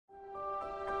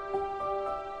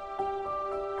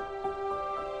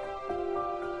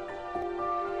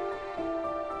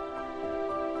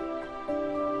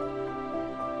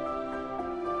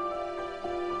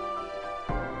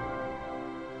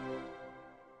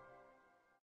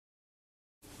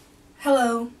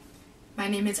Hello, my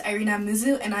name is Irina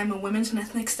Amouzou and I'm a Women's and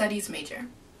Ethnic Studies major.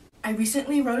 I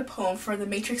recently wrote a poem for the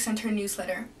Matrix Center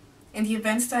newsletter, and the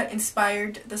events that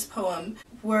inspired this poem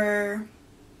were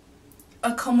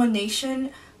a culmination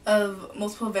of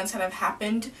multiple events that have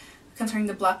happened concerning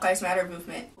the Black Lives Matter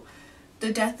movement.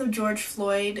 The death of George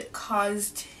Floyd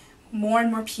caused more and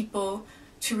more people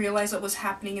to realize what was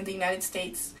happening in the United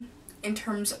States in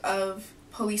terms of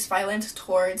police violence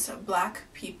towards Black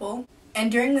people. And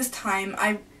during this time,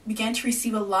 I began to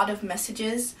receive a lot of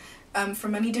messages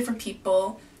from many different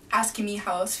people asking me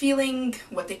how I was feeling,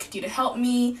 what they could do to help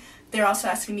me. They're also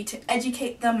asking me to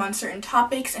educate them on certain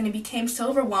topics, and it became so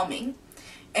overwhelming.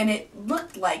 And it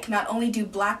looked like not only do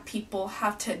Black people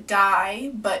have to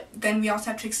die, but then we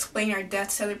also have to explain our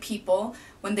deaths to other people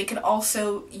when they could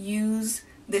also use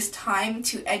this time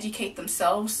to educate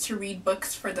themselves, to read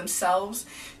books for themselves,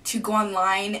 to go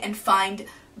online and find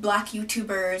Black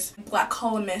YouTubers, Black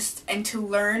columnists, and to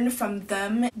learn from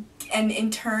them, and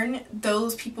in turn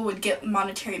those people would get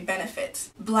monetary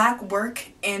benefits. Black work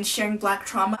and sharing Black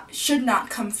trauma should not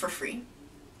come for free.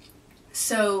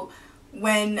 So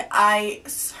when I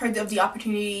heard of the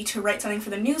opportunity to write something for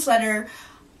the newsletter,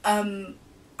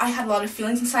 I had a lot of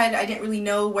feelings inside. I didn't really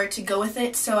know where to go with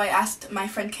it, so I asked my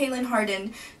friend Kaylan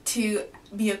Hardin to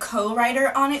be a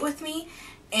co-writer on it with me,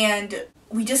 and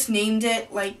we just named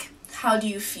it like "How Do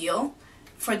You Feel"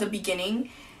 for the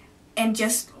beginning, and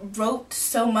just wrote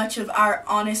so much of our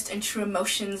honest and true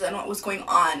emotions and what was going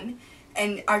on,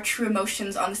 and our true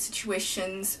emotions on the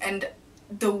situations and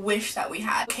the wish that we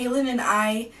had. Kaylan and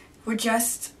I were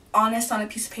just honest on a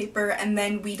piece of paper, and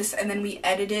then we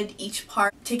edited each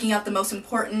part, taking out the most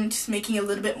important, making it a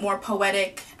little bit more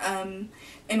poetic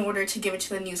in order to give it to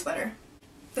the newsletter.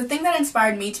 The thing that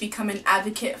inspired me to become an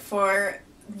advocate for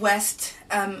West,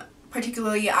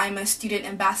 particularly I'm a student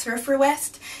ambassador for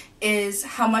West, is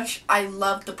how much I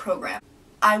loved the program.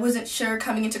 I wasn't sure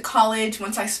coming into college,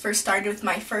 once I first started with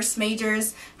my first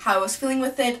majors, how I was feeling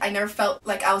with it. I never felt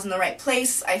like I was in the right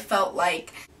place. I felt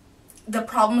like the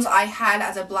problems I had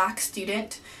as a Black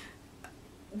student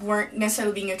weren't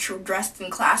necessarily being addressed in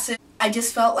classes. I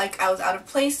just felt like I was out of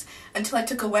place until I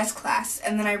took a West class,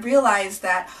 and then I realized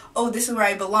that, oh, this is where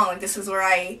I belong, like this is where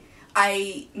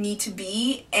I need to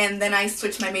be, and then I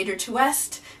switched my major to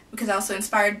West because I was so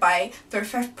inspired by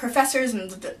the professors and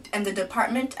the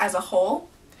department as a whole.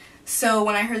 So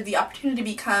when I heard the opportunity to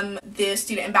become the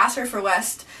student ambassador for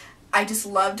West, I just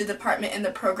loved the department and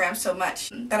the program so much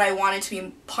that I wanted to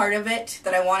be part of it,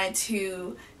 that I wanted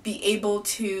to be able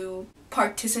to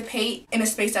participate in a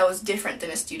space that was different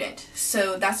than a student.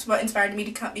 So that's what inspired me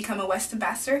to become a West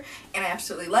ambassador, and I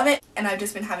absolutely love it, and I've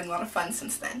just been having a lot of fun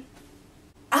since then.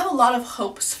 I have a lot of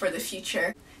hopes for the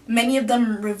future. Many of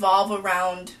them revolve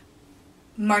around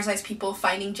marginalized people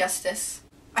finding justice.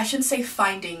 I shouldn't say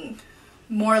finding,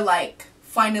 more like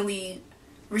finally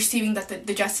receiving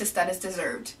the justice that is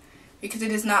deserved. Because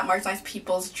it is not marginalized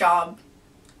people's job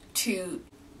to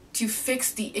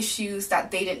fix the issues that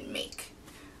they didn't make.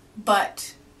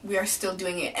 But we are still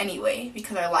doing it anyway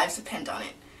because our lives depend on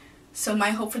it. So my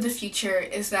hope for the future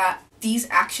is that these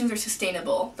actions are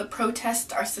sustainable, the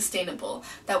protests are sustainable,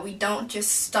 that we don't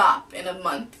just stop in a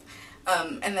month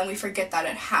and then we forget that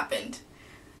it happened.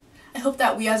 I hope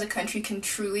that we as a country can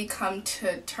truly come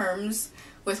to terms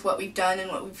with what we've done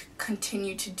and what we've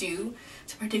continued to do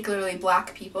to particularly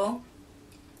Black people.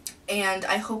 And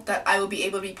I hope that I will be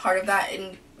able to be part of that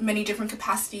in many different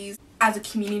capacities, as a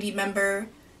community member,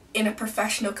 in a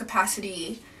professional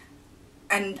capacity,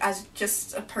 and as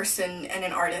just a person and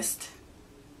an artist.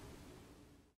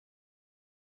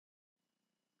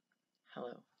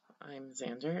 Hello, I'm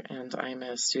Xander, and I'm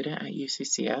a student at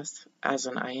UCCS. As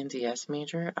an INDS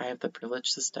major, I have the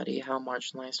privilege to study how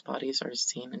marginalized bodies are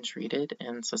seen and treated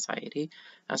in society,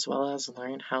 as well as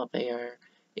learn how they are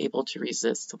able to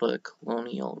resist the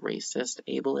colonial, racist,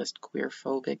 ableist,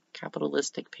 queerphobic,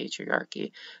 capitalistic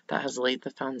patriarchy that has laid the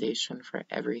foundation for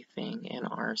everything in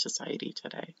our society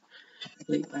today.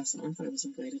 Late last month, I was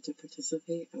invited to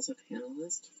participate as a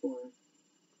panelist for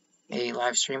a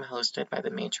live stream hosted by the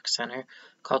Matrix Center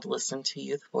called Listen to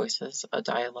Youth Voices, a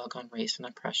dialogue on race and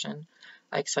oppression.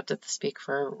 I accepted to speak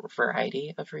for a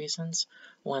variety of reasons,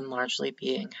 one largely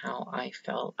being how I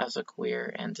felt as a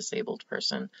queer and disabled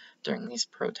person during these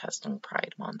protests in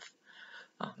Pride Month.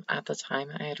 At the time,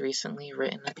 I had recently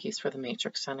written a piece for the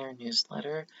Matrix Center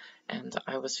newsletter, and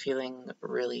I was feeling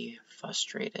really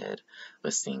frustrated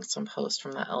with seeing some posts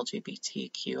from the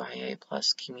LGBTQIA+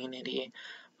 community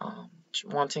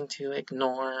wanting to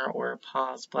ignore or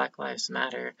pause Black Lives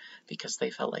Matter because they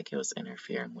felt like it was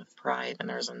interfering with pride, and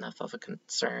there's enough of a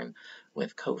concern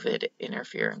with COVID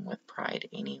interfering with pride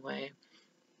anyway.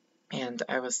 And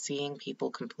I was seeing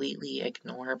people completely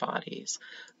ignore bodies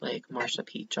like Marsha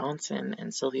P. Johnson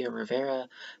and Sylvia Rivera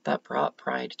that brought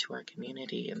pride to our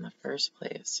community in the first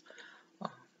place.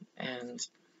 And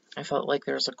I felt like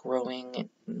there's a growing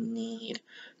need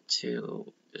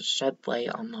to shed light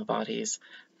on the bodies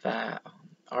that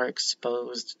are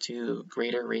exposed to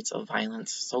greater rates of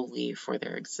violence solely for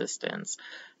their existence,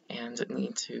 and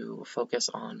need to focus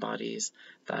on bodies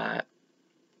that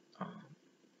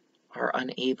are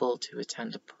unable to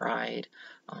attend Pride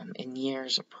in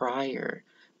years prior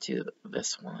to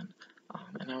this one.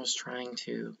 And I was trying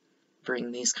to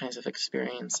bring these kinds of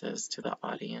experiences to the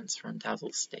audience from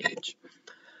Dazzle's stage.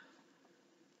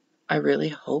 I really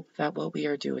hope that what we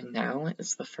are doing now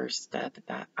is the first step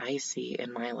that I see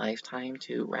in my lifetime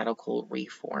to radical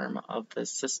reform of the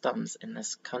systems in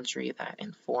this country that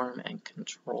inform and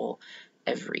control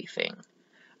everything.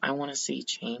 I want to see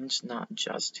change not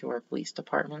just to our police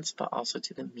departments, but also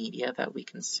to the media that we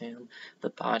consume, the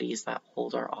bodies that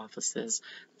hold our offices,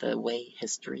 the way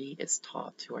history is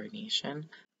taught to our nation.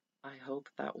 I hope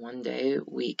that one day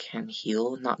we can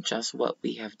heal not just what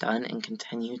we have done and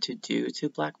continue to do to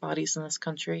Black bodies in this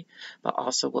country, but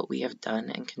also what we have done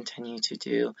and continue to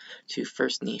do to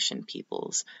First Nation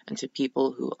peoples and to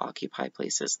people who occupy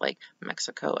places like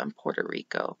Mexico and Puerto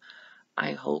Rico.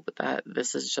 I hope that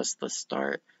this is just the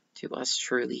start to us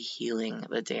truly healing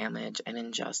the damage and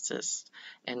injustice,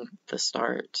 and the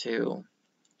start to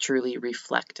truly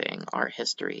reflecting our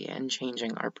history and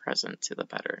changing our present to the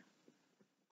better.